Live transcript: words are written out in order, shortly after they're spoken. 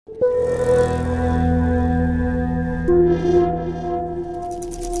Dragi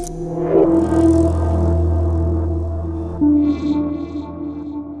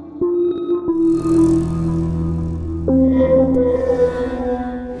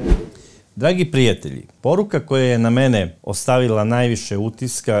prijatelji, poruka koja je na mene ostavila najviše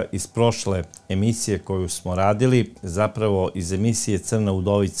utiska iz prošle emisije koju smo radili, zapravo iz emisije Crna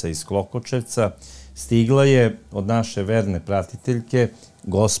udovica iz Klokočevca, stigla je od naše verne pratiteljke,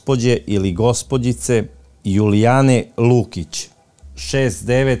 gospođe ili gospođice Julijane Lukić,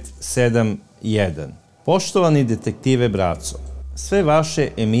 6971. Poštovani detektive braco, sve vaše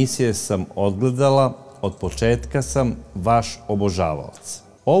emisije sam odgledala, od početka sam vaš obožavalac.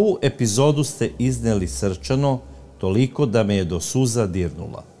 Ovu epizodu ste izneli srčano, toliko da me je do suza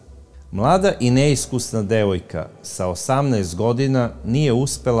dirnula. Mlada i neiskusna devojka sa 18 godina nije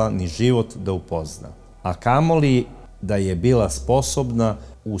uspela ni život da upozna, a kamoli da je bila sposobna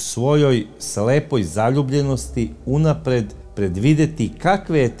u svojoj slepoj zaljubljenosti unapred predvideti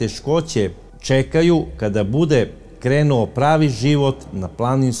kakve je teškoće čekaju kada bude krenuo pravi život na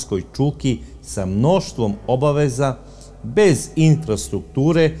planinskoj čuki sa mnoštvom obaveza, bez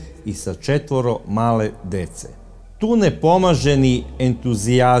infrastrukture i sa 4 male dece. Tu ne pomaže ni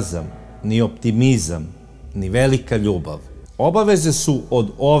entuzijazam, ni optimizam, ni velika ljubav. Obaveze su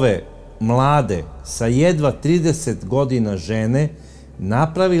od ove mlade sa jedva 30 godina žene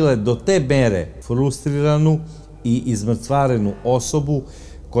napravile do te mere frustriranu i izmrcvarenu osobu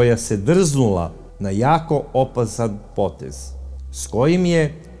koja se drznula na jako opasan potez, s kojim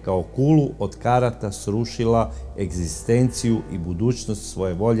je kao kulu od karata srušila egzistenciju i budućnost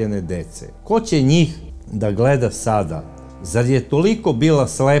svoje voljene dece. Ko će njih da gleda sada? Zar je toliko bila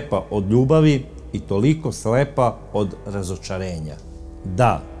slepa od ljubavi i toliko slepa od razočarenja?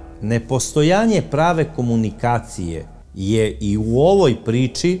 Da, nepostojanje prave komunikacije je i u ovoj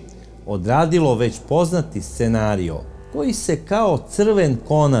priči odradilo već poznati scenario, koji se kao crven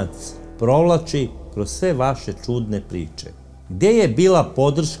konac provlači kroz sve vaše čudne priče. Gde je bila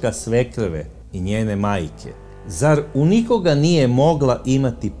podrška svekrve i njene majke? Zar u nikoga nije mogla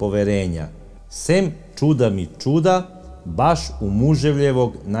imati poverenja, sem čuda mi čuda, baš u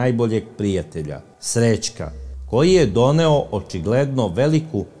muževljevog najboljeg prijatelja, Srećka, koji je doneo očigledno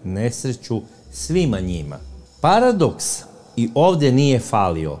veliku nesreću svima njima. Paradoks i ovdje nije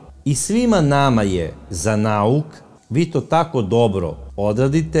falio i svima nama je za nauk, vi to tako dobro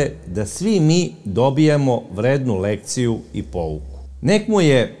odradite, da svi mi dobijemo vrednu lekciju i pouku. Nek mu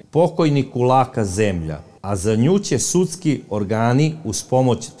je pokojniku laka zemlja, a za nju će sudski organi uz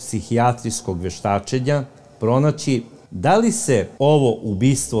pomoć psihijatrijskog veštačenja pronaći da li se ovo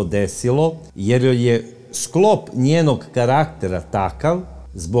ubistvo desilo jer joj je sklop njenog karaktera takav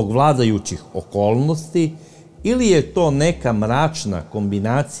zbog vladajućih okolnosti ili je to neka mračna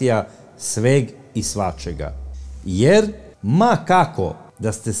kombinacija sveg i svačega. Jer, ma kako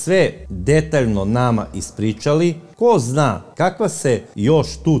da ste sve detaljno nama ispričali, ko zna kakva se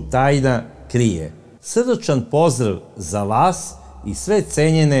još tu tajna krije. Srdačan pozdrav za vas i sve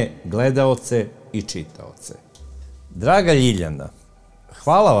cenjene gledaoce i čitaoce. Draga Ljiljana,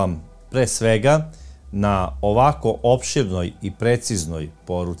 hvala vam pre svega na ovako opširnoj i preciznoj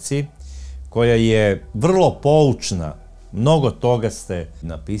poruci, koja je vrlo poučna. Mnogo toga ste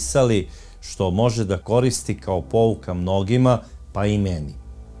napisali što može da koristi kao pouka mnogima, pa i meni.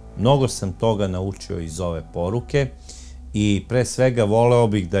 Mnogo sam toga naučio iz ove poruke i pre svega voleo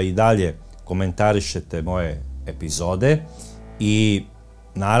bih da i dalje komentarišete moje epizode i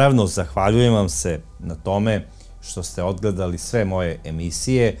naravno zahvaljujem vam se na tome što ste odgledali sve moje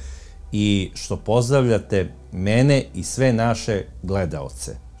emisije i što pozdravljate mene i sve naše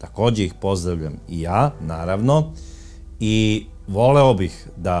gledaoce. Također ih pozdravljam i ja, naravno, i voleo bih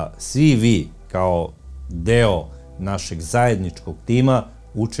da svi vi kao deo našeg zajedničkog tima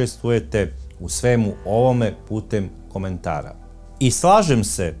učestvujete u svemu ovome putem komentara. I slažem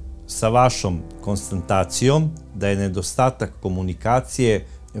se sa vašom konstatacijom da je nedostatak komunikacije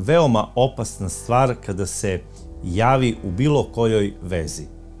veoma opasna stvar kada se javi u bilo kojoj vezi,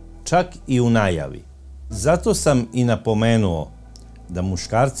 čak i u najavi. Zato sam i napomenuo da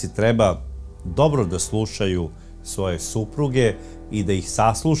muškarci treba dobro da slušaju svoje supruge i da ih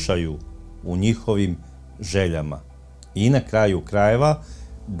saslušaju u njihovim željama. I na kraju krajeva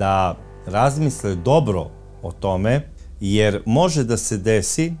da razmisle dobro o tome, jer može da se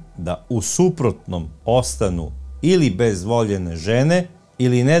desi da u suprotnom ostanu ili bez voljene žene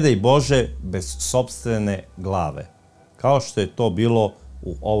ili, ne daj Bože, bez sopstvene glave, kao što je to bilo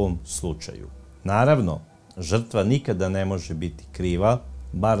u ovom slučaju. Naravno, žrtva nikada ne može biti kriva,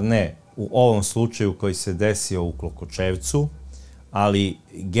 bar ne u ovom slučaju koji se desio u Klokočevcu, ali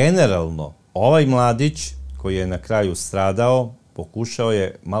generalno ovaj mladić koji je na kraju stradao pokušao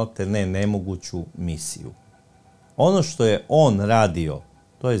je maltene nemoguću misiju. Ono što je on radio,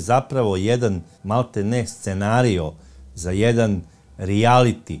 to je zapravo jedan maltene scenario za jedan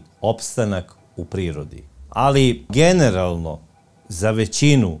reality opstanak u prirodi. Ali generalno za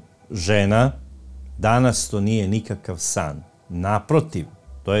većinu žena danas to nije nikakav san. Naprotiv,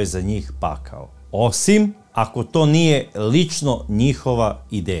 to je za njih pakao. Osim ako to nije lično njihova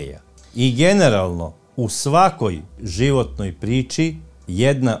ideja. I generalno u svakoj životnoj priči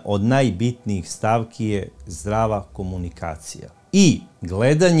jedna od najbitnijih stavki je zdrava komunikacija i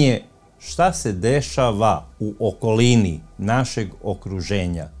gledanje šta se dešava u okolini našeg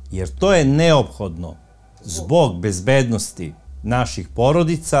okruženja, jer to je neophodno zbog bezbednosti naših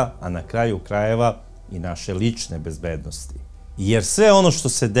porodica, a na kraju krajeva i naše lične bezbednosti. Jer sve ono što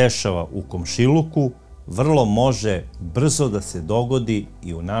se dešava u komšiluku vrlo može brzo da se dogodi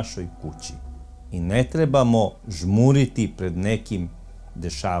i u našoj kući. I ne trebamo žmuriti pred nekim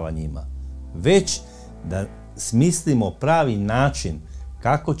dešavanjima, već da smislimo pravi način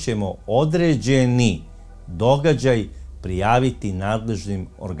kako ćemo određeni događaj prijaviti nadležnim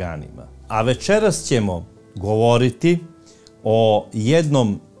organima. A večeras ćemo govoriti o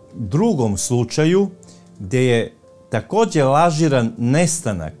jednom drugom slučaju gdje je također lažiran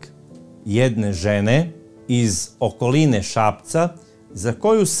nestanak jedne žene iz okoline Šapca, za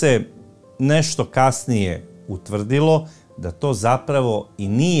koju se nešto kasnije utvrdilo da to zapravo i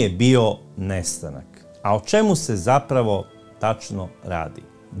nije bio nestanak. A o čemu se zapravo tačno radi?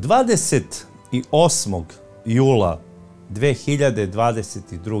 28. jula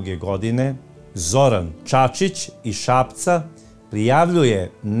 2022. godine Zoran Čačić iz Šapca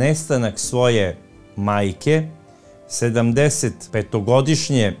prijavljuje nestanak svoje majke,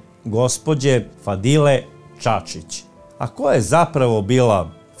 75-godišnje gospođe Fadile Čačić. A ko je zapravo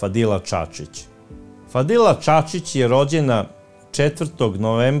bila Fadila Čačić? Fadila Čačić je rođena 4.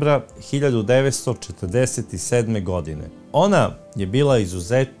 novembra 1947. godine. Ona je bila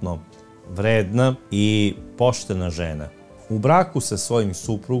izuzetno vredna i poštena žena. U braku sa svojim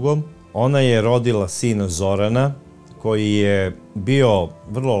suprugom ona je rodila sina Zorana, koji je bio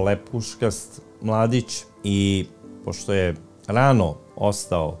vrlo lepuškast mladić i pošto je rano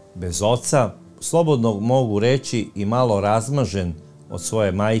ostao bez oca, slobodno mogu reći i malo razmažen od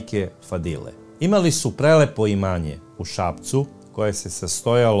svoje majke Fadile. Imali su prelepo imanje u Šapcu, koje se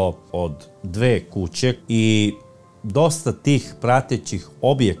sastojalo od 2 kuće i dosta tih pratećih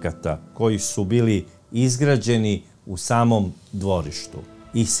objekata koji su bili izgrađeni u samom dvorištu.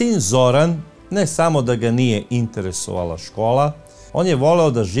 I sin Zoran, ne samo da ga nije interesovala škola, on je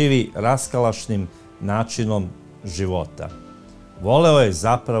voleo da živi raskalašnim načinom života. Voleo je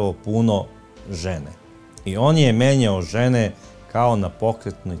zapravo puno žene. I on je menjao žene kao na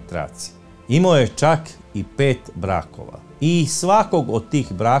pokretnoj traci. Imao je čak i 5 brakova. I svakog od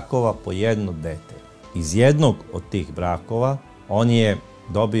tih brakova po jedno dete. Iz jednog od tih brakova on je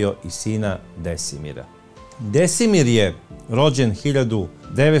dobio i sina Desimira. Desimir je rođen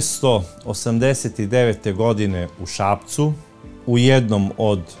 1989. godine u Šapcu, u jednom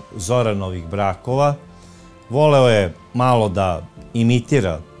od Zoranovih brakova. Voleo je malo da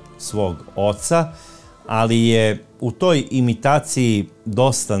imitira svog oca, ali je u toj imitaciji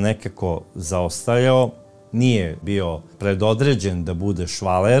dosta nekako zaostajao, nije bio predodređen da bude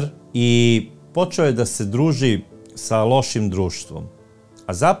švaler i počeo je da se druži sa lošim društvom.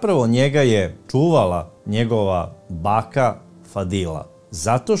 A zapravo njega je čuvala njegova baka Fadila.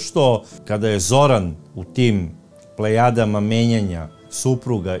 Zato što kada je Zoran u tim plejadama menjanja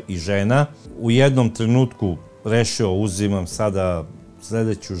supruga i žena, u jednom trenutku rešio uzimam sada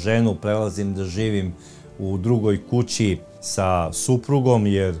sljedeću ženu, prelazim da živim u drugoj kući sa suprugom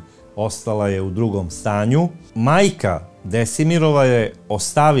jer ostala je u drugom stanju. Majka Desimirova je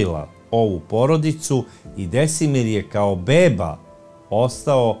ostavila ovu porodicu i Desimir je kao beba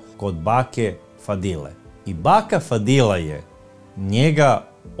ostao kod bake Fadile. I baka Fadila je njega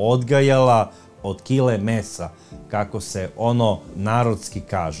odgajala od kile mesa, kako se ono narodski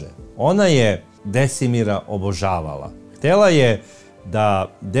kaže. Ona je Desimira obožavala. Htela je da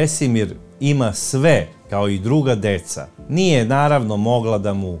Desimir ima sve kao i druga deca. Nije naravno mogla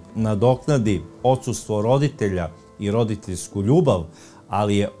da mu nadoknadi odsustvo roditelja i roditeljsku ljubav,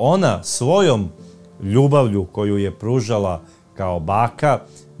 ali je ona svojom ljubavlju koju je pružala kao baka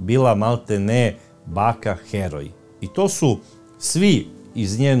bila maltene baka heroj. I to su svi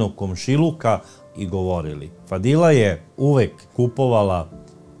iz njenog komšiluka i govorili. Fadila je uvek kupovala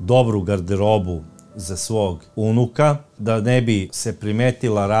dobru garderobu za svog unuka, da ne bi se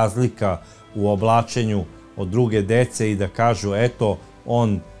primetila razlika u oblačenju od druge dece i da kažu eto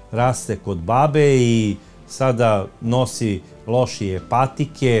on raste kod babe i sada nosi lošije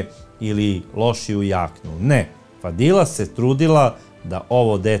patike ili lošiju jaknu. Ne, Fadila se trudila da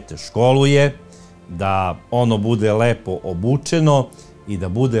ovo dete školuje, da ono bude lepo obučeno i da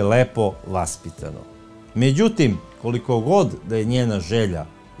bude lepo vaspitano. Međutim, koliko god da je njena želja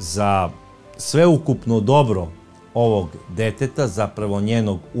za sveukupno dobro ovog deteta, zapravo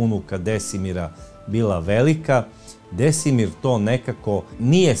njenog unuka Desimira, bila velika, Desimir to nekako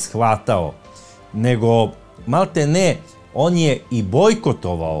nije shvatao, nego malte ne, on je i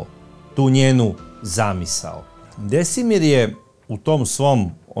bojkotovao tu njenu zamisao. Desimir je u tom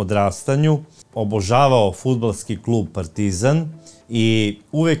svom odrastanju obožavao fudbalski klub Partizan i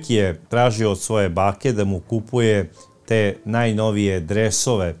uvek je tražio od svoje bake da mu kupuje te najnovije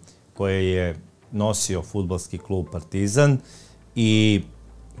dresove koje je nosio fudbalski klub Partizan i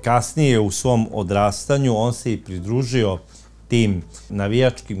kasnije u svom odrastanju on se i pridružio tim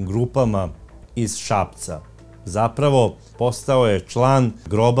navijačkim grupama iz Šapca. Zapravo postao je član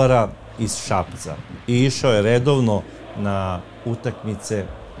grobara iz Šapca i išao je redovno na utakmice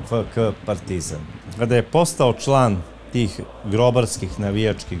FK Partizan. Kada je postao član tih grobarskih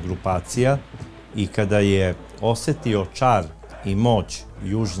navijačkih grupacija i kada je osetio čar i moć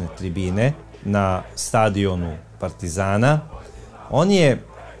južne tribine na stadionu Partizana, on je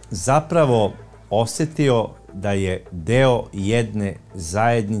zapravo osetio da je deo jedne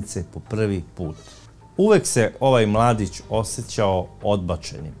zajednice po prvi put. Uvek se ovaj mladić osjećao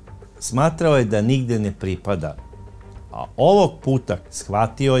odbačenim. Smatrao je da nigde ne pripada, a ovog puta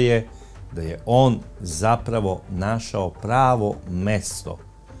shvatio je da je on zapravo našao pravo mesto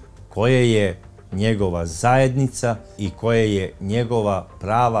koje je njegova zajednica i koje je njegova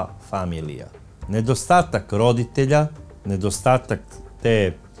prava familija. Nedostatak roditelja, nedostatak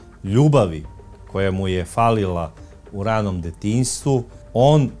te ljubavi koja mu je falila u ranom detinjstvu,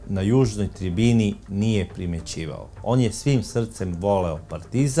 on na južnoj tribini nije primećivao. On je svim srcem voleo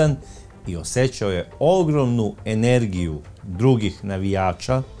Partizan i osjećao je ogromnu energiju drugih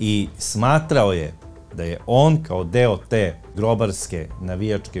navijača i smatrao je da je on kao deo te grobarske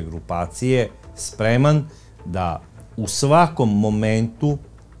navijačke grupacije spreman da u svakom momentu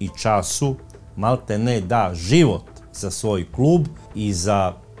i času malte ne da život za svoj klub i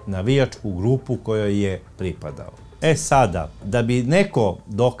za navijačku grupu kojoj je pripadao. E sada, da bi neko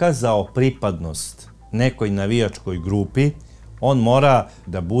dokazao pripadnost nekoj navijačkoj grupi, on mora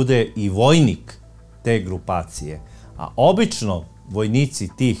da bude i vojnik te grupacije. A obično vojnici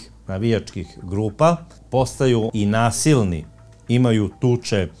tih navijačkih grupa postaju i nasilni, imaju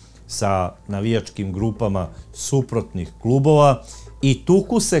tuče sa navijačkim grupama suprotnih klubova i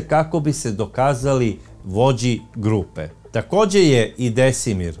tuku se kako bi se dokazali vođi grupe. Također je i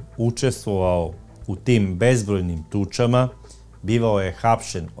Desimir učestvovao u tim bezbrojnim tučama, bivao je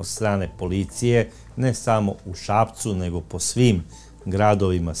hapšen od strane policije, ne samo u Šapcu, nego po svim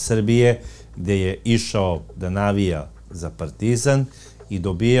gradovima Srbije, gde je išao da navija za Partizan i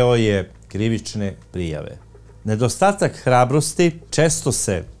dobijao je krivične prijave. Nedostatak hrabrosti često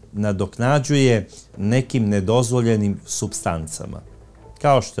se nadoknađuje nekim nedozvoljenim supstancama,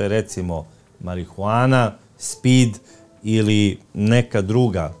 kao što je recimo marihuana, speed ili neka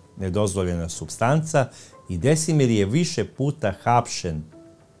druga nedozvoljena supstanca, i Desimir je više puta hapšen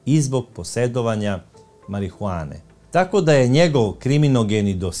i zbog posjedovanja marihuane. Tako da je njegov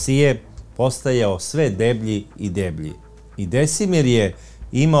kriminogeni dosije postajao sve deblji i deblji. I Desimir je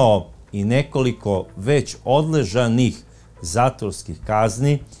imao i nekoliko već odležanih zatvorskih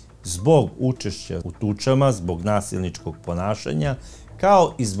kazni zbog učešća u tučama, zbog nasilničkog ponašanja,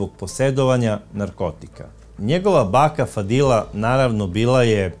 kao i zbog posjedovanja narkotika. Njegova baka Fadila naravno bila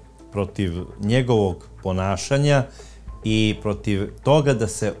je protiv njegovog ponašanja i protiv toga da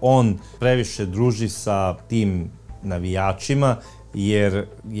se on previše druži sa tim navijačima, jer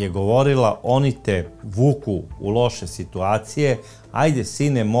je govorila oni te vuku u loše situacije, ajde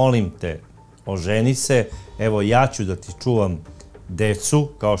sine molim te oženi se, evo ja ću da ti čuvam decu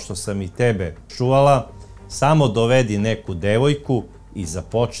kao što sam i tebe čuvala, samo dovedi neku devojku i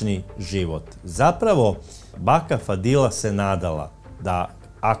započni život. Zapravo, baka Fadila se nadala da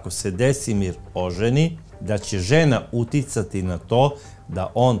ako se Desimir oženi, da će žena uticati na to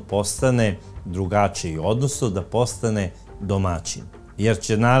da on postane drugačiji, odnosno da postane domaćin. Jer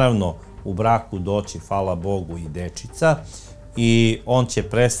će naravno u braku doći, hvala Bogu, i dečica i on će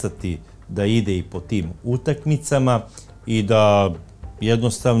prestati da ide i po tim utakmicama i da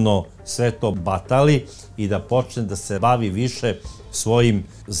jednostavno sve to batali i da počne da se bavi više svojim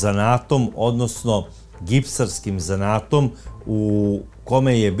zanatom, odnosno gipsarskim zanatom u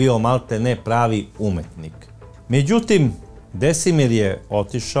kome je bio malte ne pravi umetnik. Međutim, Desimir je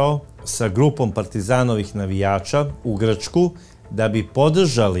otišao sa grupom partizanovih navijača u Grčku da bi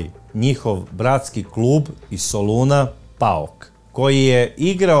podržali njihov bratski klub iz Soluna PAOK, koji je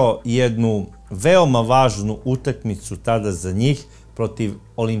igrao jednu veoma važnu utakmicu tada za njih protiv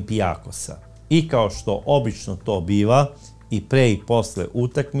Olimpijakosa. I kao što obično to biva, i pre i posle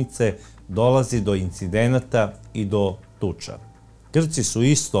utakmice dolazi do incidenata i do tuča. Grci su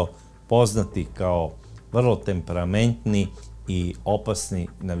isto poznati kao vrlo temperamentni i opasni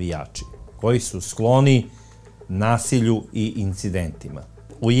navijači, koji su skloni nasilju i incidentima.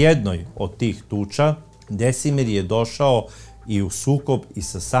 U jednoj od tih tuča Desimir je došao i u sukob i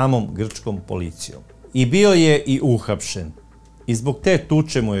sa samom grčkom policijom. I bio je i uhapšen. I zbog te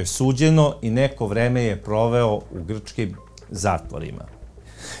tuče mu je suđeno i neko vreme je proveo u grčkim zatvorima.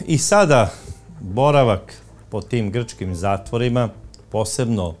 I sada boravak po tim grčkim zatvorima,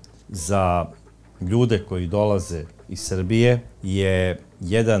 posebno za ljude koji dolaze iz Srbije, je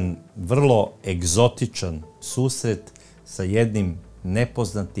jedan vrlo egzotičan susret sa jednim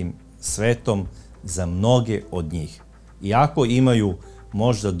nepoznatim svetom za mnoge od njih. Iako imaju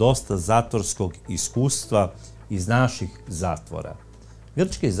možda dosta zatvorskog iskustva iz naših zatvora.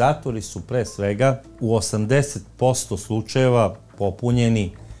 Grčki zatvori su pre svega u 80% slučajeva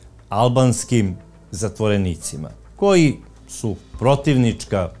popunjeni albanskim zatvorenicima, koji su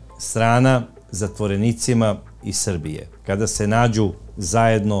protivnička strana zatvorenicima iz Srbije, kada se nađu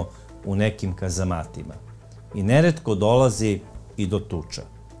zajedno u nekim kazamatima. I neretko dolazi i do tuča.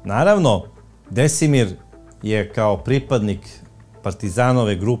 Naravno, Desimir je kao pripadnik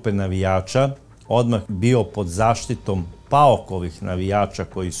partizanove grupe navijača odmah bio pod zaštitom PAOK-ovih navijača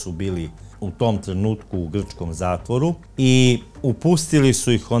koji su bili u tom trenutku u grčkom zatvoru i upustili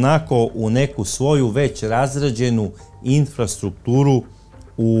su ih onako u neku svoju već razrađenu infrastrukturu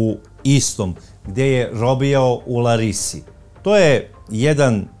u Istom, gdje je robijao u Larisi. To je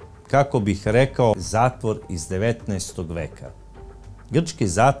jedan, kako bih rekao, zatvor iz 19. veka. Grčki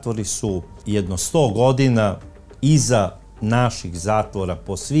zatvori su jedno 100 godina iza naših zatvora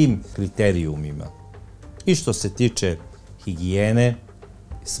po svim kriterijumima. I što se tiče higijene,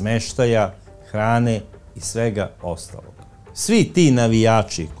 smeštaja, hrane i svega ostalog. Svi ti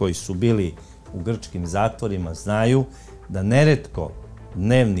navijači koji su bili u grčkim zatvorima znaju da neretko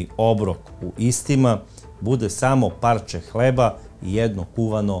dnevni obrok u istima bude samo parče hleba i jedno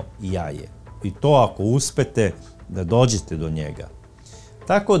kuvano jaje. I to ako uspete da dođete do njega.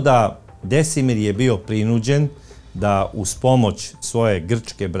 Tako da Desimir je bio prinuđen da uz pomoć svoje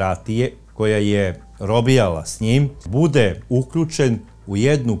grčke bratije, koja je robijala s njim, bude uključen u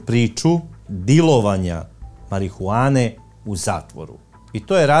jednu priču dilovanja marihuane u zatvoru. I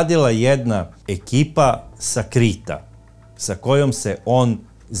to je radila jedna ekipa sa Krita, sa kojom se on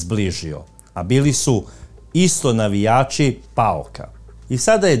zbližio. A bili su isto navijači PAOK-a. I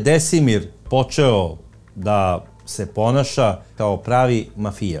sada je Desimir počeo da se ponaša kao pravi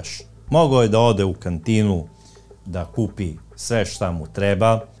mafijaš. Mogao je da ode u kantinu, da kupi sve šta mu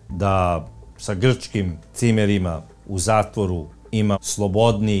treba, da sa grčkim cimerima u zatvoru ima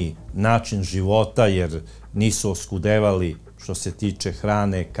slobodniji način života jer nisu oskudevali što se tiče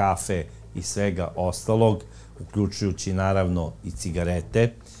hrane, kafe i svega ostalog, uključujući naravno i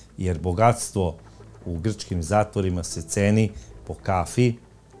cigarete, jer bogatstvo u grčkim zatvorima se ceni po kafi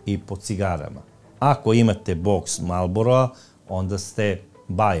i po cigarama. Ako imate boks Marlboroa, onda ste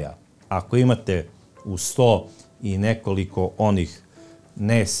baja. Ako imate u 100 i nekoliko onih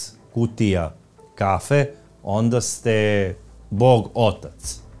Nes kutija kafe, onda ste Bog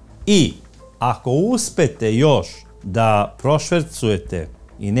otac. I ako uspete još da prošvercujete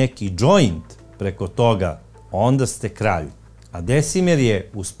i neki joint preko toga, onda ste kralj. A Desimir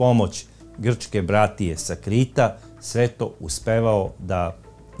je uz pomoć grčke bratije sa Krita sve to uspevao da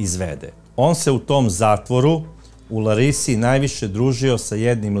izvede. On se u tom zatvoru u Larisi najviše družio sa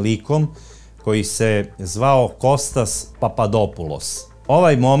jednim likom koji se zvao Kostas Papadopoulos.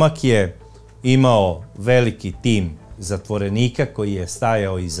 Ovaj momak je imao veliki tim zatvorenika koji je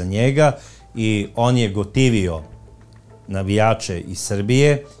stajao iza njega i on je gotivio navijače iz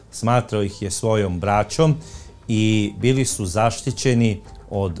Srbije, smatrao ih je svojom braćom i bili su zaštićeni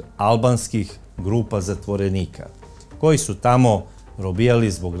od albanskih grupa zatvorenika, koji su tamo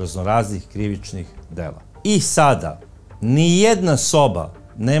robijali zbog raznoraznih krivičnih dela. I sada, ni jedna soba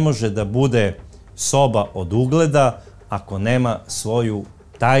ne može da bude soba od ugleda ako nema svoju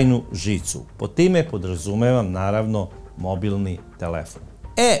tajnu žicu. Po time podrazumevam naravno mobilni telefon.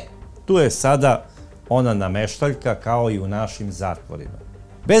 Tu je sada ona nameštaljka kao i u našim zatvorima.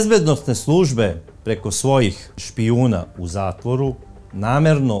 Bezbednosne službe preko svojih špijuna u zatvoru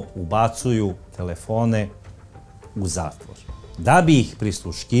namerno ubacuju telefone u zatvor. Da bi ih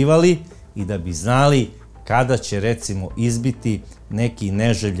prisluškivali i da bi znali kada će, recimo, izbiti neki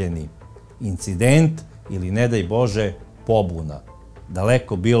neželjeni incident ili, ne daj Bože, pobuna.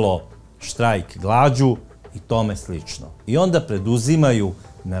 Daleko bilo štrajk glađu i tome slično. I onda preduzimaju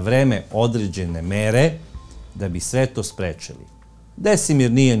na vreme određene mere da bi sve to sprečili.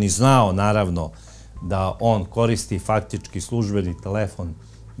 Desimir nije ni znao, naravno, da on koristi faktički službeni telefon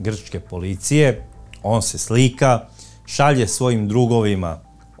grčke policije. On se slika, šalje svojim drugovima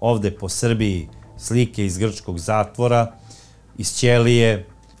ovde po Srbiji slike iz grčkog zatvora, iz ćelije,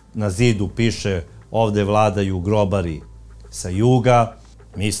 na zidu piše ovde vladaju grobari sa juga,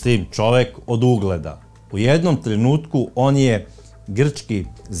 mislim čovek od ugleda. U jednom trenutku on je grčki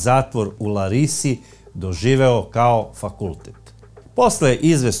zatvor u Larisi doživeo kao fakultet. Posle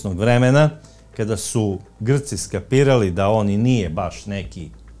izvesnog vremena, kada su Grci skapirali da on i nije baš neki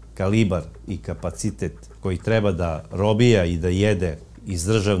kalibar i kapacitet koji treba da robija i da jede iz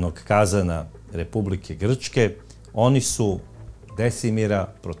državnog kazana Republike Grčke, oni su Desimira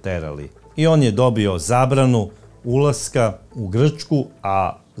proterali. I on je dobio zabranu ulaska u Grčku,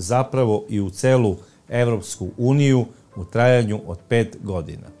 a zapravo i u celu Evropsku uniju u trajanju od 5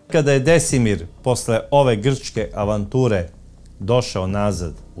 godina. Kada je Desimir posle ove grčke avanture došao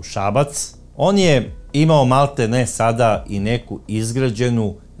nazad u Šabac, on je imao malte ne sada i neku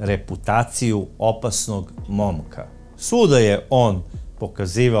izgrađenu reputaciju opasnog momka. Svuda je on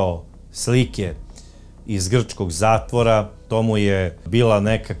pokazivao slike iz grčkog zatvora, to mu je bila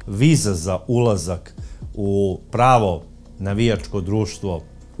neka viza za ulazak u pravo navijačko društvo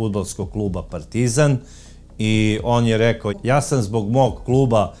fudbalskog kluba Partizan i on je rekao, ja sam zbog mog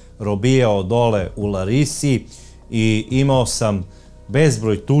kluba robijao dole u Larisi i imao sam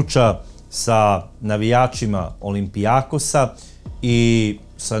bezbroj tuča sa navijačima Olimpijakosa i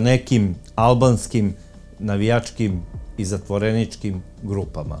sa nekim albanskim navijačkim i zatvoreničkim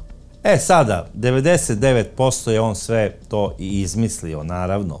grupama. Sada, 99% je on sve to i izmislio,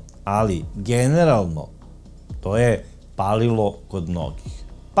 naravno, ali generalno to je palilo kod mnogih,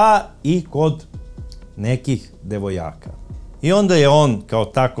 pa i kod nekih devojaka. I onda je on, kao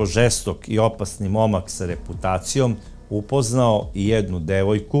tako žestok i opasni momak sa reputacijom, upoznao i jednu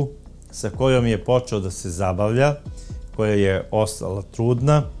devojku sa kojom je počeo da se zabavlja, koja je ostala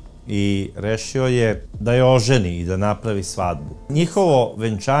trudna i rešio je da je oženi i da napravi svadbu. Njihovo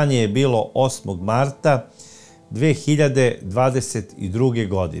venčanje je bilo 8. marta 2022.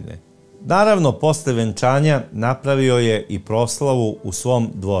 godine. Naravno, posle venčanja napravio je i proslavu u svom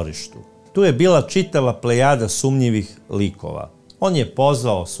dvorištu. Tu je bila čitava plejada sumnjivih likova. On je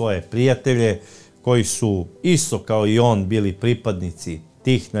pozvao svoje prijatelje koji su isto kao i on bili pripadnici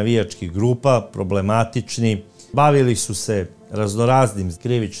tih navijačkih grupa, problematični, bavili su se raznoraznim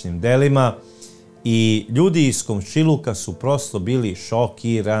krivičnim delima i ljudi iz komšiluka su prosto bili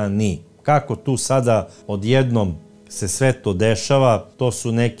šokirani. Kako tu sada odjednom se sve to dešava, to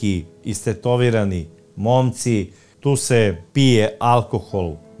su neki istetovirani momci, tu se pije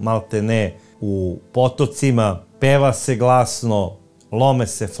alkohol, malte ne, u potocima, peva se glasno, lome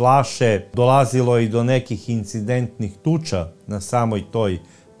se flaše, dolazilo je i do nekih incidentnih tuča na samoj toj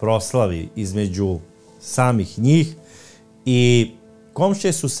proslavi između samih njih i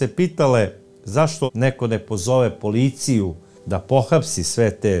komšije su se pitale zašto neko ne pozove policiju da pohapsi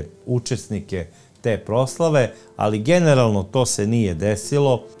sve te učesnike te proslave, ali generalno to se nije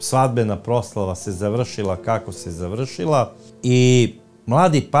desilo. Svadbena proslava se završila kako se završila i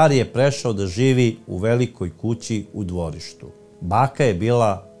mladi par je prešao da živi u velikoj kući u dvorištu. Baka je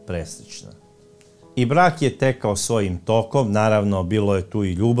bila presrećna. I brak je tekao svojim tokom, naravno bilo je tu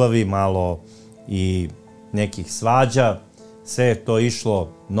i ljubavi, malo i nekih svađa, sve je to išlo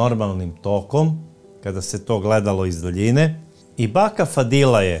normalnim tokom kada se to gledalo iz daljine. I Baka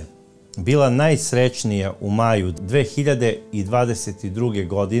Fadila je bila najsrećnija u maju 2022.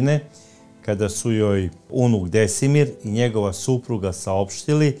 godine kada su joj unuk Desimir i njegova supruga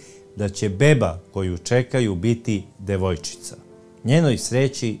saopštili da će beba koju čekaju biti devojčica. Njenoj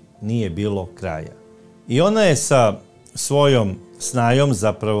sreći nije bilo kraja. I ona je sa svojom snajom,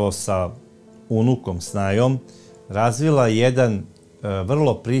 zapravo sa unukom snajom, razvila jedan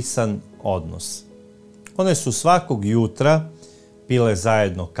vrlo prisan odnos. One su svakog jutra pile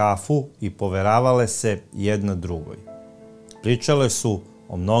zajedno kafu i poveravale se jedna drugoj. Pričale su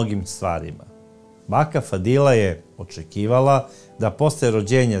o mnogim stvarima. Baka Fadila je očekivala da posle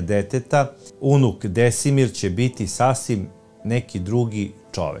rođenja deteta unuk Desimir će biti sasvim neki drugi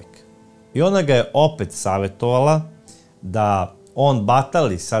čovek. I ona ga je opet savjetovala da on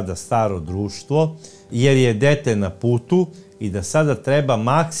batali sada staro društvo jer je dete na putu i da sada treba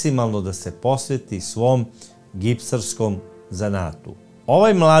maksimalno da se posveti svom gipsarskom zanatu.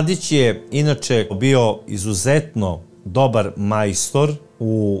 Ovaj mladić je inače bio izuzetno dobar majstor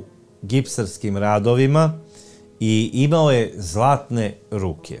u gipsarskim radovima i imao je zlatne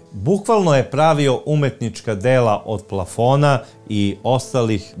ruke. Bukvalno je pravio umetnička dela od plafona i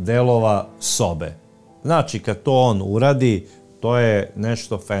ostalih delova sobe. Znači, kad to on uradi, to je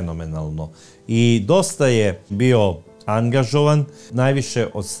nešto fenomenalno. I dosta je bio angažovan, najviše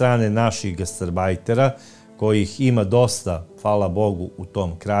od strane naših gastarbajtera, kojih ima dosta, hvala Bogu, u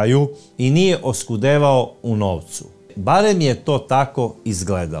tom kraju, i nije oskudevao u novcu. Barem je to tako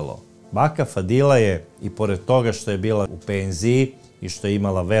izgledalo. Baka Fadila je, i pored toga što je bila u penziji i što je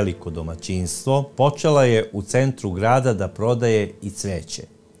imala veliko domaćinstvo, počela je u centru grada da prodaje i cveće.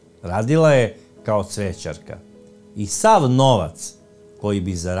 Radila je kao cvećarka. I sav novac koji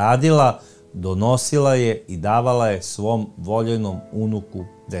bi zaradila donosila je i davala je svom voljenom unuku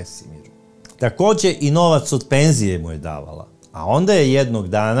Desimiru. Takođe i novac od penzije mu je davala. A onda je jednog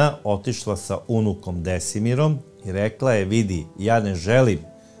dana otišla sa unukom Desimirom i rekla je: vidi, ja ne želim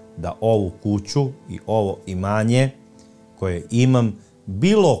da ovu kuću i ovo imanje koje imam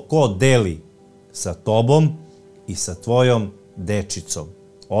bilo ko deli sa tobom i sa tvojom dečicom.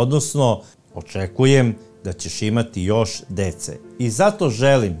 Odnosno, očekujem da ćeš imati još dece. I zato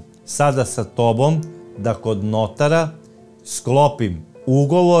želim sada sa tobom da kod notara sklopim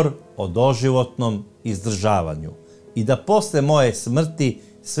ugovor o doživotnom izdržavanju i da posle moje smrti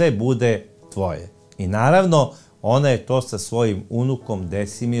sve bude tvoje. I naravno, ona je to sa svojim unukom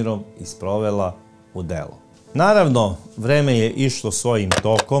Desimirom isprovela u delo. Naravno, vreme je išlo svojim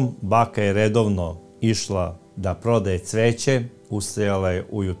tokom, baka je redovno išla da prodaje cveće, ustajala je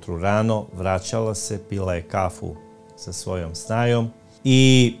ujutru rano, vraćala se, pila je kafu sa svojom snajom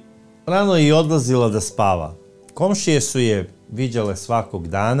i rano je odlazila da spava. Komšije su je viđale svakog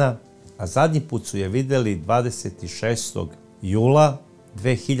dana, a zadnji put su je videli 26. jula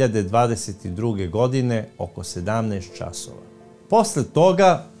 2022. godine oko 17 časova. Posle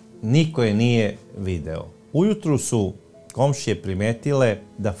toga niko je nije video. Ujutru su komšije primetile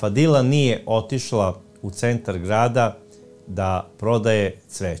da Fadila nije otišla u centar grada da prodaje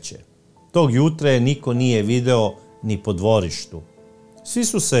cveće. Tog jutra je niko nije video ni po dvorištu. Svi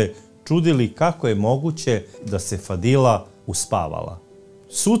su se čudili kako je moguće da se Fadila uspavala.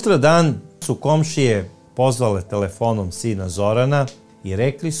 Sutra dan su komšije pozvale telefonom sina Zorana i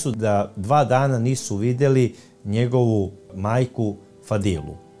rekli su da 2 dana nisu vidjeli njegovu majku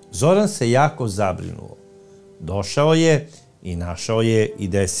Fadilu. Zoran se jako zabrinuo. Došao je i našao je i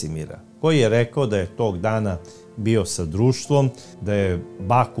Desimira, koji je rekao da je tog dana bio sa društvom, da je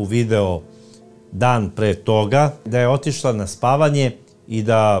baku video dan pre toga, da je otišla na spavanje i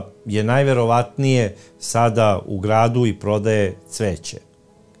da je najverovatnije sada u gradu i prodaje cveće.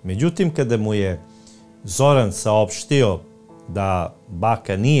 Međutim, kada mu je Zoran saopštio da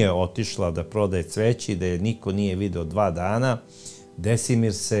baka nije otišla da prodaje cveće i da je niko nije video 2 dana,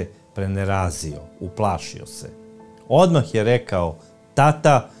 Desimir se prenerazio, uplašio se. Odmah je rekao: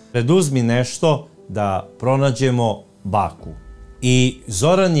 tata, preduzmi nešto da pronađemo baku. I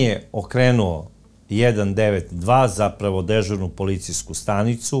Zoran je okrenuo 192, zapravo dežurnu policijsku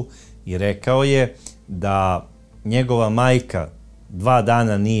stanicu, i rekao je da njegova majka 2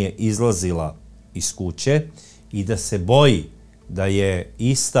 dana nije izlazila iz kuće i da se boji da je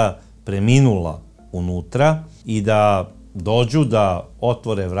ista preminula unutra i da dođu da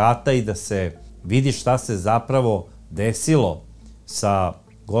otvore vrata i da se vidi šta se zapravo desilo sa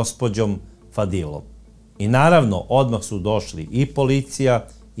gospođom Fadilom. I naravno, odmah su došli i policija,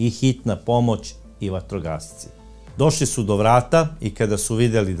 i hitna pomoć, i vatrogasci. Došli su do vrata i kada su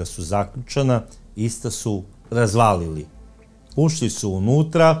vidjeli da su zaključana, ista su razvalili. Ušli su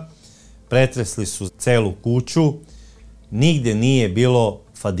unutra, pretresli su celu kuću, nigde nije bilo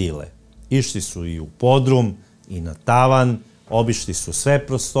Fadile. Išli su i u podrum i na tavan, obišli su sve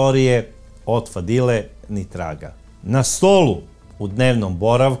prostorije, od Fadile ni traga. Na stolu u dnevnom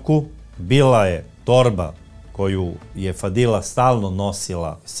boravku bila je torba koju je Fadila stalno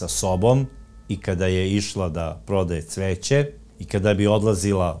nosila sa sobom i kada je išla da prodaje cveće i kada bi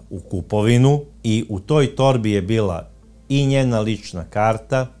odlazila u kupovinu, i u toj torbi je bila i njena lična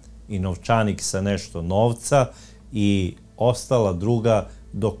karta i novčanik sa nešto novca i ostala druga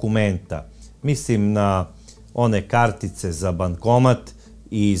dokumenta. Mislim na one kartice za bankomat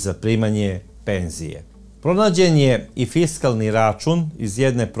i za primanje penzije. Pronađen je i fiskalni račun iz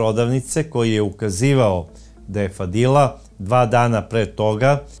jedne prodavnice koji je ukazivao da je Fadila 2 dana pre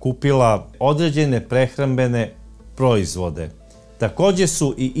toga kupila određene prehrambene proizvode. Takođe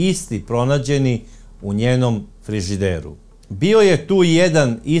su i isti pronađeni u njenom frižideru. Bio je tu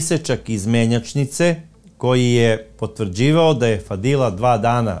jedan isečak iz menjačnice koji je potvrđivao da je Fadila 2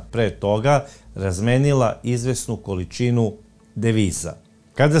 dana pre toga razmenila izvesnu količinu deviza.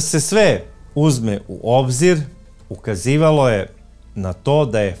 Kada se sve uzme u obzir, ukazivalo je na to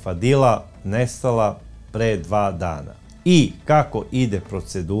da je Fadila nestala pre 2 dana. I kako ide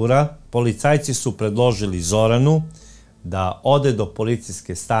procedura, policajci su predložili Zoranu da ode do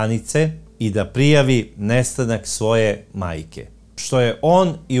policijske stanice i da prijavi nestanak svoje majke, što je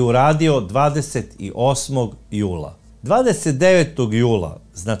on i uradio 28. jula. 29. jula,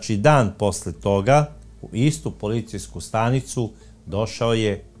 znači dan posle toga, u istu policijsku stanicu došao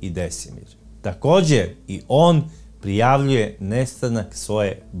je i Desimir. Također i on prijavljuje nestanak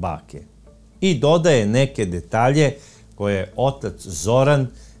svoje bake i dodaje neke detalje koje otac Zoran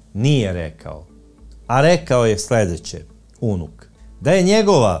nije rekao. A rekao je sljedeće, unuk, da je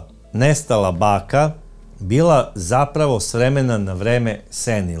njegova nestala baka bila zapravo s vremena na vreme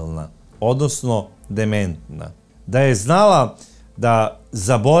senilna, odnosno dementna. Da je znala da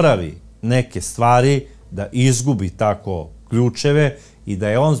zaboravi neke stvari, da izgubi tako ključeve i da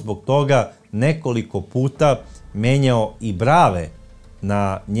je on zbog toga nekoliko puta menjao i brave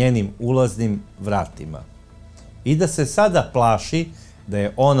na njenim ulaznim vratima. I da se sada plaši da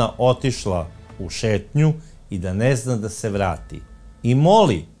je ona otišla u šetnju i da ne zna da se vrati. I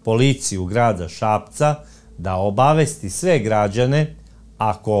moli policiju grada Šapca da obavesti sve građane,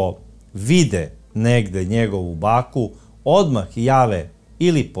 ako vide negde njegovu baku, odmah jave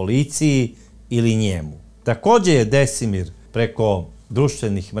ili policiji ili njemu. Također je Desimir preko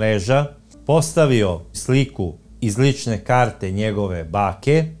društvenih mreža postavio sliku iz lične karte njegove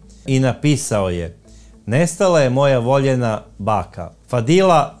bake i napisao je: nestala je moja voljena baka,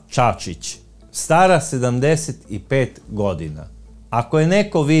 Fadila Čačić, stara 75 godina. Ako je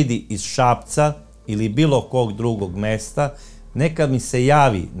neko vidi iz Šapca ili bilo kog drugog mesta, neka mi se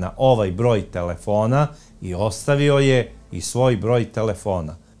javi na ovaj broj telefona, i ostavio je i svoj broj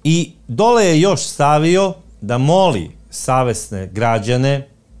telefona. I dole je još stavio da moli savesne građane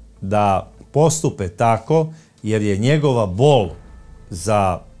da postupe tako, jer je njegova bol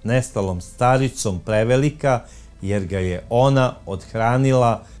za nestalom staricom prevelika, jer ga je ona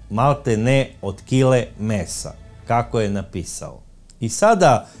othranila malte ne od kile mesa, kako je napisao. I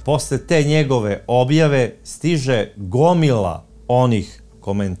sada, posle te njegove objave, stiže gomila onih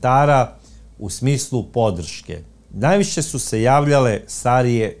komentara u smislu podrške. Najviše su se javljale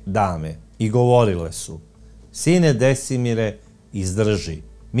starije dame i govorile su: sine Desimire, izdrži.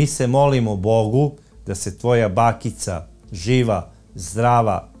 Mi se molimo Bogu da se tvoja bakica živa,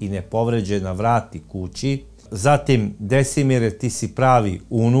 zdrava i nepovređena vrati kući. Zatim, Desimire, ti si pravi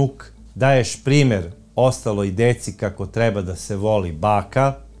unuk, daješ primer ostaloj deci kako treba da se voli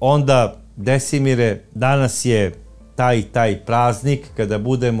baka. Onda, Desimire, danas je taj i taj praznik, kada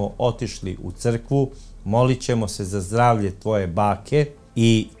budemo otišli u crkvu, molit ćemo se za zdravlje tvoje bake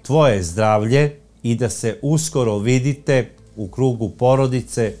i tvoje zdravlje, i da se uskoro vidite u krugu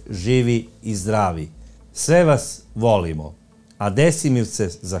porodice živi i zdravi. Sve vas volimo. A Desimir se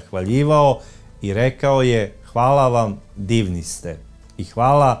zahvaljivao i rekao je: hvala vam, divni ste, i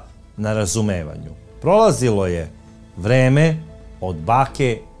hvala na razumevanju. Prolazilo je vreme, od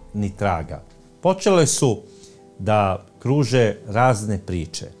bake ni traga. Počele su da kruže razne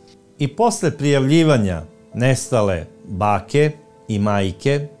priče. I posle prijavljivanja nestale bake i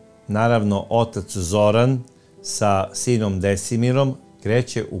majke, naravno otac Zoran sa sinom Desimirom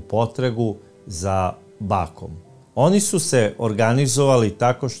kreće u potragu za bakom. Oni su se organizovali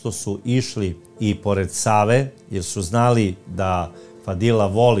tako što su išli i pored Save, jer su znali da Fadila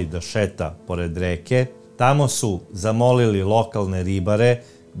voli da šeta pored reke. Tamo su zamolili lokalne ribare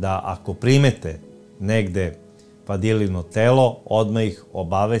da ako primete negde Fadilino telo, odmah ih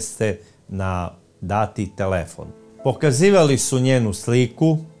obaveste na dati telefon. Pokazivali su njenu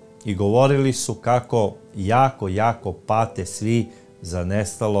sliku i govorili su kako jako pate svi za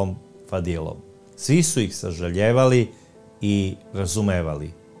nestalom Fadilom. Svi su ih sažaljevali i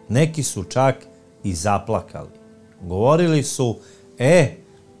razumevali. Neki su čak i zaplakali. Govorili su: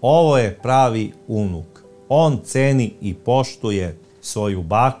 ovo je pravi unuk. On ceni i poštuje svoju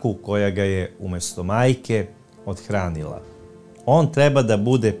baku koja ga je umjesto majke othranila. On treba da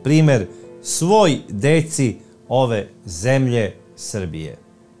bude primer svoj deci ove zemlje Srbije.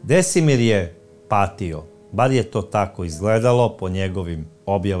 Desimir je patio, bar je to tako izgledalo po njegovim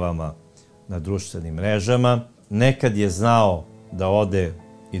objavama na društvenim mrežama. Nekad je znao da ode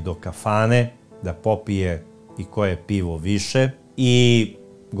i do kafane, da popije i koje pivo više, i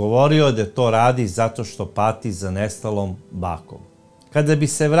govorio da to radi zato što pati za nestalom bakom. Kada bi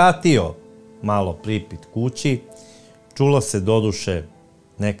se vratio malo pripit kući, čulo se doduše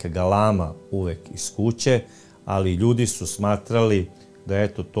neka galama uvek iz kuće, ali ljudi su smatrali da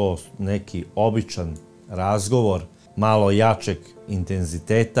je to neki običan razgovor malo jačeg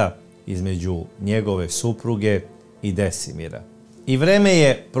intenziteta između njegove supruge i Desimira. I vreme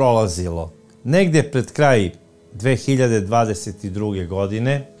je prolazilo. Negde pred kraj 2022.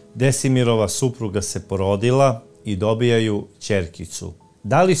 godine Desimirova supruga se porodila i dobijaju ćerkicu.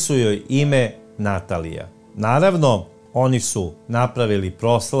 Dali su joj ime Natalija. Naravno, oni su napravili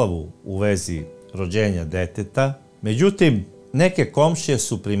proslavu u vezi rođenja deteta, međutim, neke komšije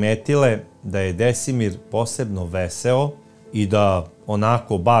su primetile da je Desimir posebno veseo i da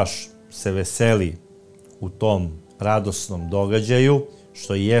onako baš se veseli u tom radosnom događaju,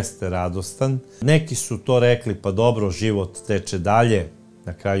 što i jeste radostan. Neki su to rekli, pa dobro, život teče dalje,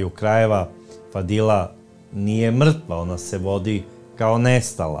 na kraju krajeva Fadila nije mrtva, ona se vodi kao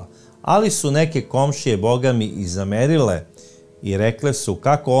nestala. Ali su neke komšije, boga mi, i zamerile i rekle su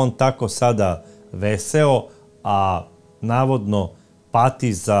kako on tako sada veseo, a navodno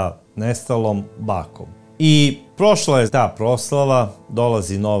pati za nestalom bakom. I prošla je ta proslava,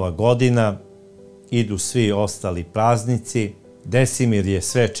 dolazi nova godina, idu svi ostali praznici, Desimir je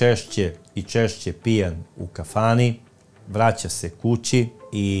sve češće i češće pijan u kafani, vraća se kući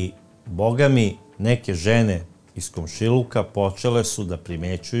i, boga mi, neke žene iz komšiluka počele su da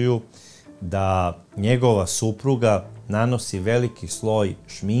primećuju da njegova supruga nanosi veliki sloj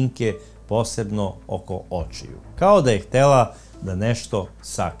šminke, posebno oko očiju. Kao da je htela da nešto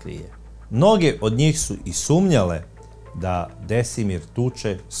sakrije. Mnoge od njih su i sumnjale da Desimir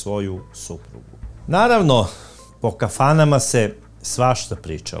tuče svoju suprugu. Naravno, po kafanama se svašta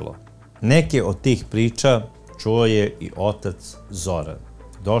pričalo. Neke od tih priča čuo je i otac Zoran.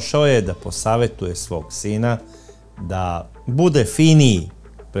 Došao je da posavetuje svog sina da bude finiji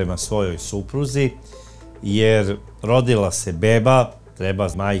prema svojoj supruzi, jer rodila se beba, treba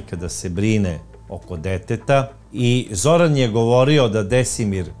majka da se brine oko deteta, i Zoran je govorio da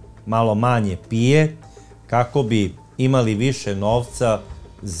Desimir malo manje pije kako bi imali više novca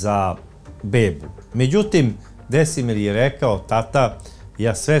za bebu. Međutim, Desimir je rekao: tata,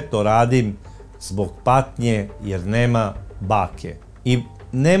 ja sve to radim zbog patnje jer nema bake. I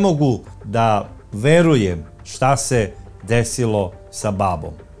ne mogu da verujem šta se desilo sa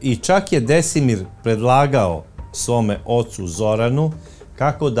babom. I čak je Desimir predlagao svome ocu Zoranu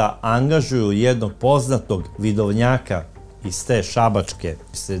kako da angažuju jednog poznatog vidovnjaka iz te šabačke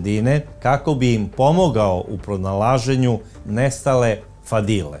sredine kako bi im pomogao u pronalaženju nestale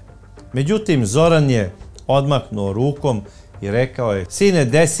Fadile. Međutim, Zoran je odmahnuo rukom i rekao je: sine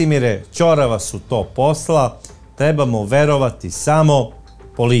Desimire, ćorava su to posla, trebamo verovati samo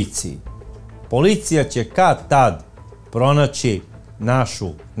policiji. Policija će kad tad pronaći našu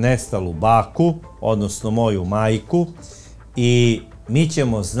nestalu baku, odnosno moju majku, i mi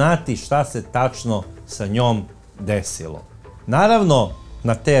ćemo znati šta se tačno sa njom desilo. Naravno,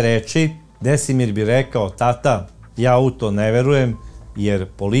 na te reči Desimir bi rekao: tata, ja u to ne verujem, jer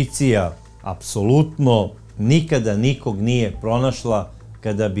policija apsolutno nikada nikog nije pronašla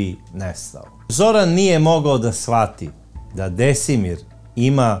kada bi nestao. Zoran nije mogao da shvati da Desimir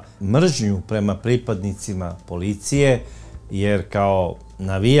ima mržnju prema pripadnicima policije, jer kao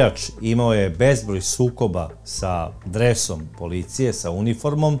navijač imao je bezbroj sukoba sa dresom policije, sa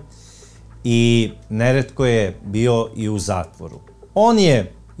uniformom, i neretko je bio i u zatvoru. On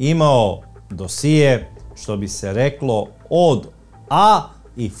je imao dosije, što bi se reklo, od A,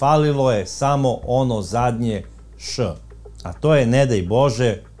 i falilo je samo ono zadnje Š, a to je, ne daj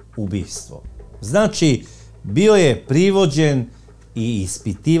Bože, ubistvo. Znači, bio je privođen i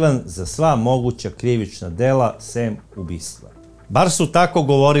ispitivan za sva moguća krivična dela sem ubistva. Bar su tako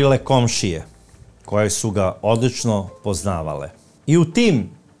govorile komšije, koje su ga odlično poznavale. I u tim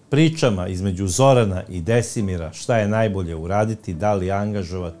pričama između Zorana i Desimira šta je najbolje uraditi, da li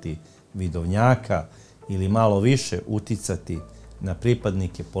angažovati vidovnjaka ili malo više uticati na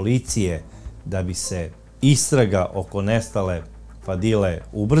pripadnike policije da bi se istraga oko nestale Fadile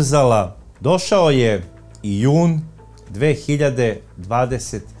ubrzala, došao je i jun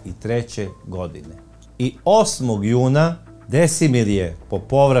 2023. godine. I 8. juna Desimir je po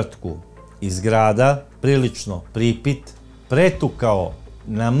povratku iz grada, prilično pripit, pretukao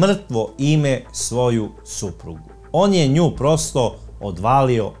na mrtvo ime svoju suprugu. On je nju prosto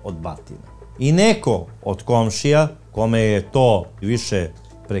odvalio od batina. I neko od komšija, kome je to više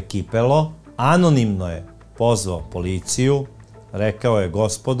prekipelo, anonimno je pozvao policiju, rekao je: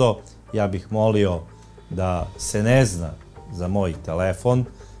 gospodo, ja bih molio da se ne zna za moj telefon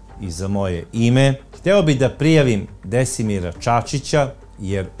i za moje ime. Hteo bih da prijavim Desimira Čačića,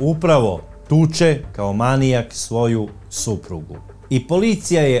 jer upravo tuče kao manijak svoju suprugu. I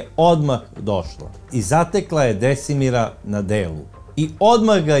policija je odmah došla i zatekla je Desimira na delu. I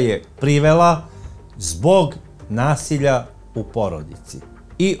odmah ga je privela zbog nasilja u porodici.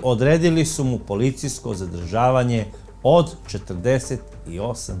 I odredili su mu policijsko zadržavanje od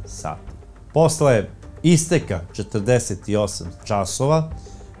 48 sati. Posle isteka 48 časova,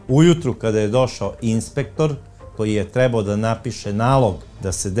 ujutru kada je došao inspektor koji je trebao da napiše nalog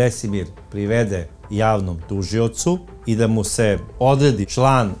da se Desimir privede javnom tužiocu i da mu se odredi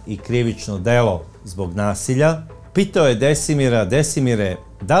član i krivično delo zbog nasilja, pitao je Desimira: Desimire,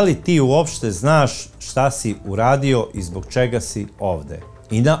 da li ti uopšte znaš šta si uradio i zbog čega si ovde?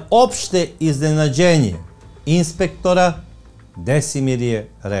 I na opšte iznenađenje inspektora, Desimir je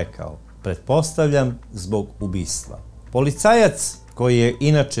rekao: pretpostavljam zbog ubistva. Policajac, koji je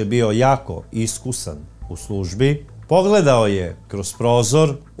inače bio jako iskusan u službi, pogledao je kroz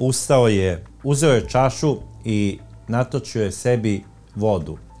prozor, ustao je, uzeo je čašu i natočio je sebi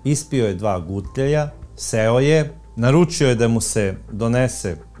vodu. Ispio je 2 gutljaja, seo je, naručio je da mu se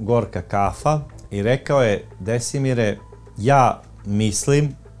donese gorka kafa i rekao je: Desimire, ja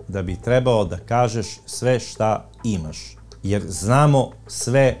mislim da bi trebao da kažeš sve šta imaš, jer znamo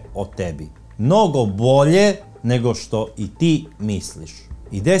sve o tebi. Mnogo bolje nego što i ti misliš.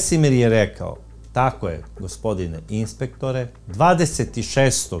 I Desimir je rekao: tako je, gospodine inspektore,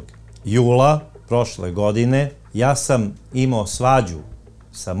 26. jula prošle godine ja sam imao svađu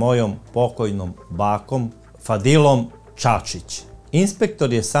sa mojom pokojnom bakom Fadilom Čačić.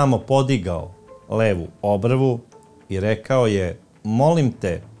 Inspektor je samo podigao levu obrvu i rekao je: molim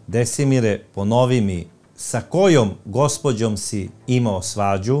te, Desimire, ponovi mi sa kojom gospođom si imao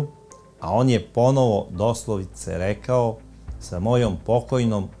svađu, a on je ponovo doslovice rekao: sa mojom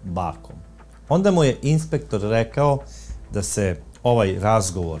pokojnom bakom. Onda mu je inspektor rekao da se ovaj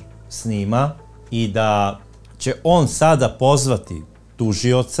razgovor snima i da će on sada pozvati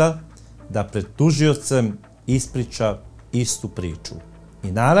tužioca da pred tužiocem ispriča istu priču.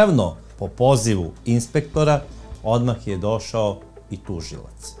 I naravno, po pozivu inspektora odmah je došao i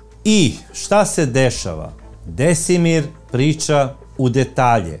tužilac. I šta se dešava? Desimir priča u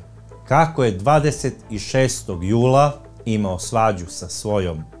detalje kako je 26. jula imao svađu sa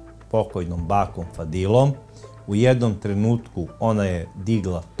svojom pokojnom bakom Fadilom. U jednom trenutku ona je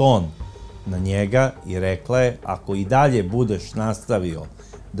digla ton na njega i rekla je: ako i dalje budeš nastavio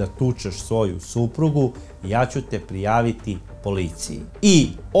da tučeš svoju suprugu, ja ću te prijaviti policiji. I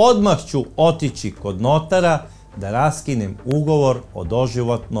odmah ću otići kod notara da raskinem ugovor o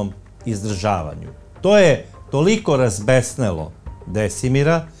doživotnom izdržavanju. To je toliko razbesnelo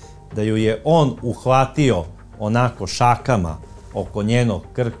Desimira da ju je on uhvatio onako šakama oko njenog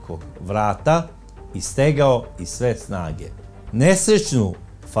krhkog vrata i stegao iz sve snage. Nesrećnu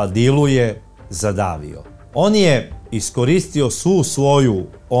Fadilu je zadavio. On je iskoristio svu svoju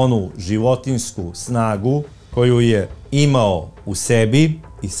onu životinsku snagu koju je imao u sebi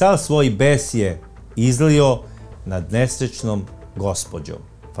i sav svoj bes je izlio nad nesrećnom gospođom,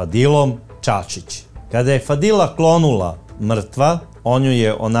 Fadilom Čačić. Kada je Fadila klonula mrtva, on ju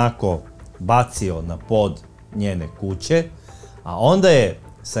je onako bacio na pod njene kuće, a onda je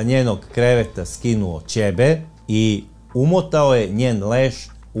sa njenog kreveta skinuo ćebe i umotao je njen leš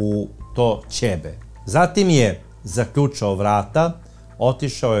u to ćebe. Zatim je zaključao vrata,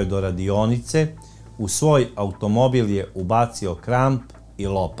 otišao je do radionice, u svoj automobil je ubacio kramp i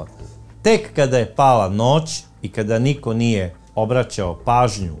lopatu. Tek kada je pala noć i kada niko nije obraćao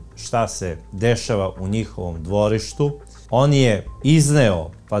pažnju šta se dešava u njihovom dvorištu, on je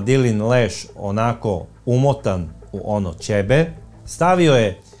izneo Fadilin leš onako umotan u ono ćebe, stavio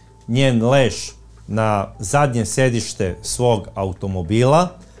je njen leš na zadnje sedište svog automobila,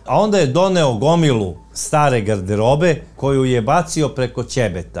 a onda je doneo gomilu stare garderobe koju je bacio preko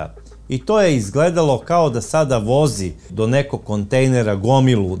ćebeta. I to je izgledalo kao da sada vozi do nekog kontejnera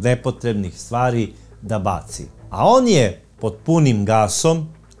gomilu nepotrebnih stvari da baci. A on je pod punim gasom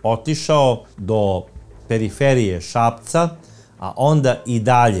otišao do periferije Šapca, a onda i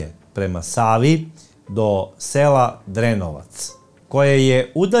dalje prema Savi do sela Drenovac, koje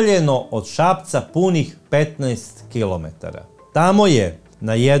je udaljeno od Šapca punih 15 km. Tamo je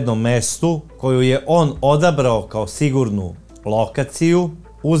na jednom mestu koju je on odabrao kao sigurnu lokaciju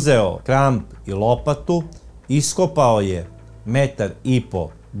uzeo kramp i lopatu, iskopao je 1,5 m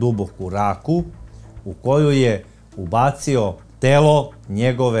duboku raku u koju je ubacio telo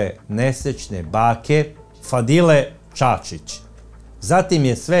njegove nesrećne bake Fadile Čačić. Zatim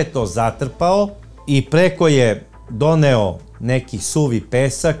je sve to zatrpao i preko je doneo neki suvi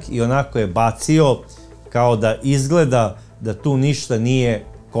pesak i onako je bacio kao da izgleda da tu ništa nije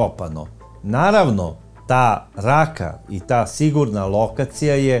kopano. Naravno, ta raka i ta sigurna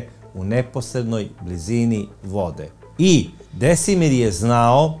lokacija je u neposrednoj blizini vode. I Desimir je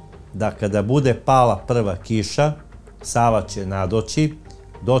znao da kada bude pala prva kiša, Sava će nadoći,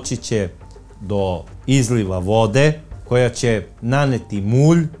 doći će do izliva vode koja će naneti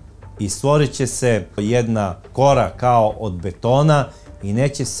mulj i stvorit će se jedna kora kao od betona i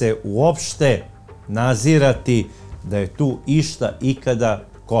neće se uopšte nazirati da je tu išta ikada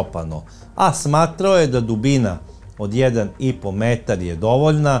kopano. A smatrao je da dubina od 1,5 metar je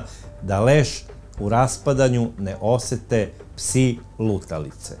dovoljna da leš u raspadanju ne osete psi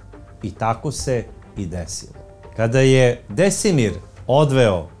lutalice. I tako se i desilo. Kada je Desimir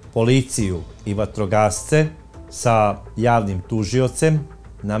odveo policiju i vatrogasce sa javnim tužiocem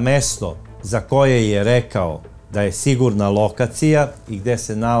na mesto za koje je rekao da je sigurna lokacija i gde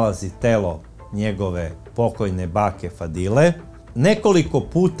se nalazi telo njegove pokojne bake Fadile, nekoliko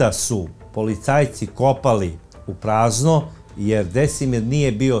puta su policajci kopali u prazno jer Desimir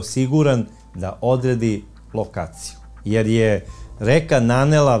nije bio siguran da odredi lokaciju, jer je reka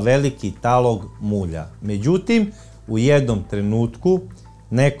nanela veliki talog mulja. Međutim, u jednom trenutku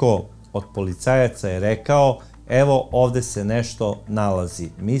neko od policajaca je rekao: evo, ovde se nešto nalazi,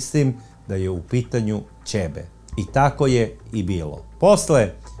 mislim da je u pitanju ćebe. I tako je i bilo. Posle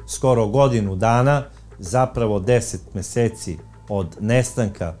skoro godinu dana, zapravo 10 meseci od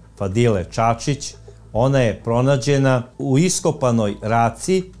nestanka Fadile Čačić, ona je pronađena u iskopanoj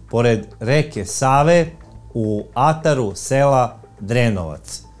raci pored reke Save u ataru sela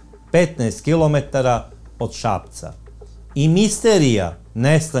Drenovac, 15 km od Šapca. I misterija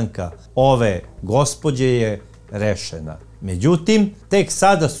nestanka ove gospođe je rešena. Međutim, tek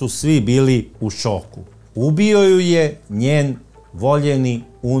sada su svi bili u šoku. Ubio ju je njen voljeni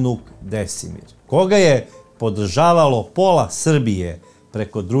unuk Desimir, koga je podržavalo pola Srbije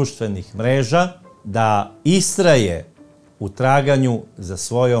preko društvenih mreža da istraje u traganju za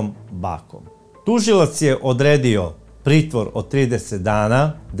svojom bakom. Tužilac je odredio pritvor od 30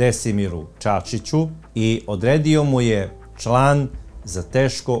 dana Desimiru Čačiću i odredio mu je član za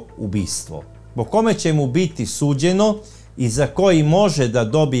teško ubistvo, po kome će mu biti suđeno i za koji može da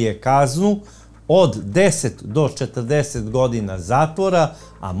dobije kaznu od 10 do 40 godina zatvora,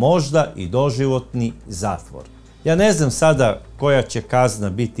 a možda i doživotni zatvor. Ja ne znam sada koja će kazna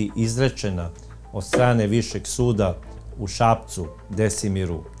biti izrečena od strane Višeg suda u Šapcu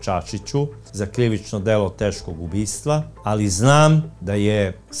Desimiru Čačiću za krivično delo teškog ubistva, ali znam da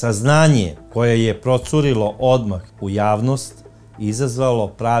je saznanje koje je procurilo odmah u javnost izazvalo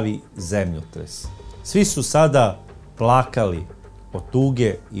pravi zemljotres. Svi su sada plakali od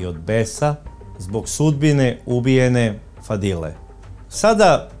tuge i od besa zbog sudbine ubijene Fadile.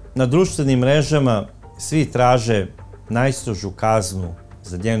 Sada na društvenim mrežama svi traže najstrožu kaznu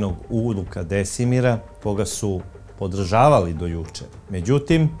za njenog unuka Desimira, koga su podržavali do juče.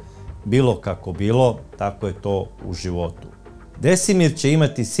 Međutim, bilo kako bilo, tako je to u životu. Desimir će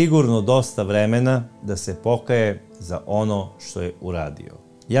imati sigurno dosta vremena da se pokaje za ono što je uradio.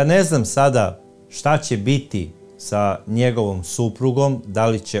 Ja ne znam sada šta će biti sa njegovom suprugom, da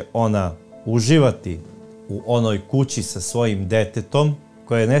li će ona uživati u onoj kući sa svojim detetom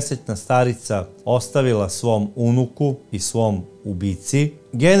koje je nesretna starica ostavila svom unuku i svom ubici.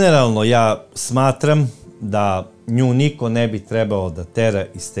 Generalno ja smatram da nju niko ne bi trebao da tera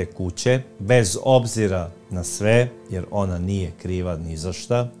iz te kuće, bez obzira na sve, jer ona nije kriva ni za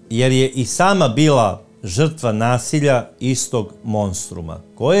šta, jer je i sama bila žrtva nasilja istog monstruma,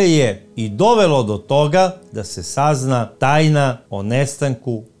 koje je i dovelo do toga da se sazna tajna o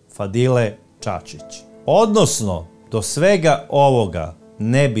nestanku Fadile Čačić. Odnosno, do svega ovoga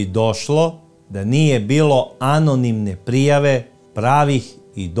ne bi došlo da nije bilo anonimne prijave pravih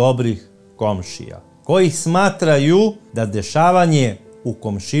i dobrih komšija, koji smatraju da dešavanje u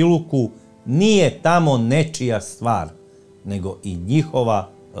komšiluku nije tamo nečija stvar, nego i njihova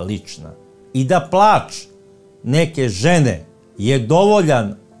lična. I da plač neke žene je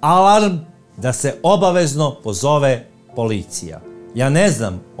dovoljan alarm da se obavezno pozove policija. Ja ne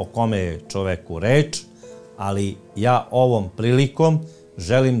znam o kome je čoveku reč, ali ja ovom prilikom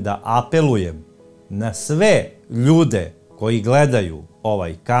želim da apelujem na sve ljude koji gledaju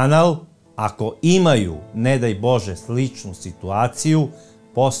ovaj kanal, ako imaju, ne daj Bože, sličnu situaciju,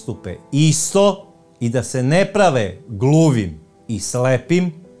 postupe isto i da se ne prave gluvim i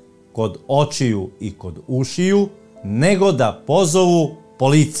slepim kod očiju i kod ušiju, nego da pozovu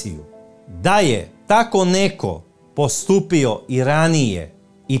policiju. Da je tako neko postupio i ranije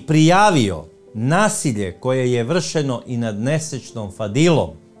i prijavio nasilje koje je vršeno i nad nesrećnom Fadilom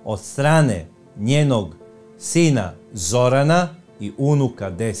od strane njenog sina Zorana i unuka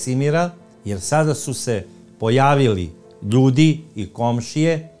Desimira, jer sada su se pojavili ljudi i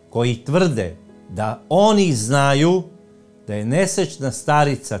komšije koji tvrde da oni znaju da je nesrećna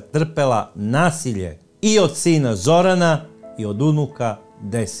starica trpela nasilje i od sina Zorana i od unuka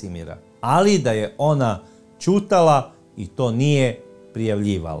Desimira, ali da je ona ćutala i to nije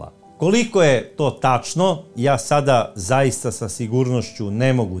prijavljivala. Koliko je to tačno, ja sada zaista sa sigurnošću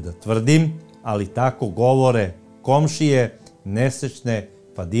ne mogu da tvrdim, ali tako govore komšije nesrećne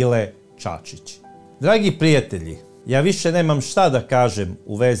Fadile Čačić. Dragi prijatelji, ja više nemam šta da kažem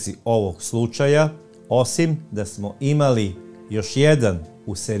u vezi ovog slučaja, osim da smo imali još jedan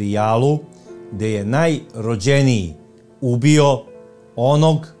u serijalu gde je najrođeniji ubio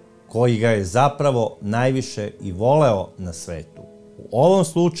onog koji ga je zapravo najviše i voleo na svetu. U ovom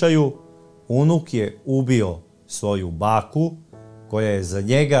slučaju unuk je ubio svoju baku koja je za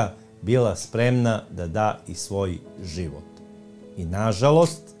njega bila spremna da da i svoj život. I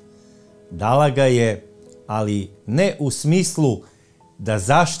nažalost, dala ga je, ali ne u smislu da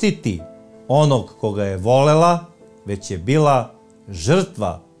zaštiti onog koga je volela, već je bila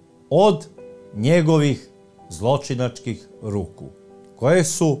žrtva od njegovih zločinačkih ruku, koje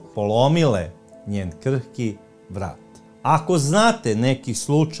su polomile njen krhki vrat. Ako znate neki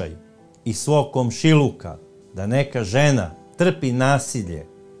slučaj iz svog komšiluka da neka žena trpi nasilje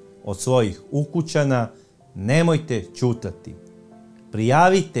od svojih ukućana, nemojte ćutati.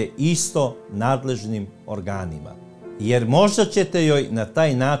 Prijavite isto nadležnim organima, jer možda ćete joj na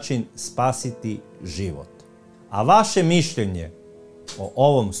taj način spasiti život. A vaše mišljenje o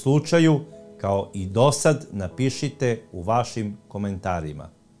ovom slučaju, kao i dosad, napišite u vašim komentarima.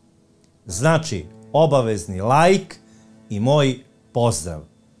 Znači, obavezni like i moj pozdrav.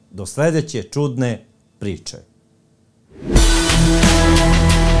 Do sledeće čudne priče.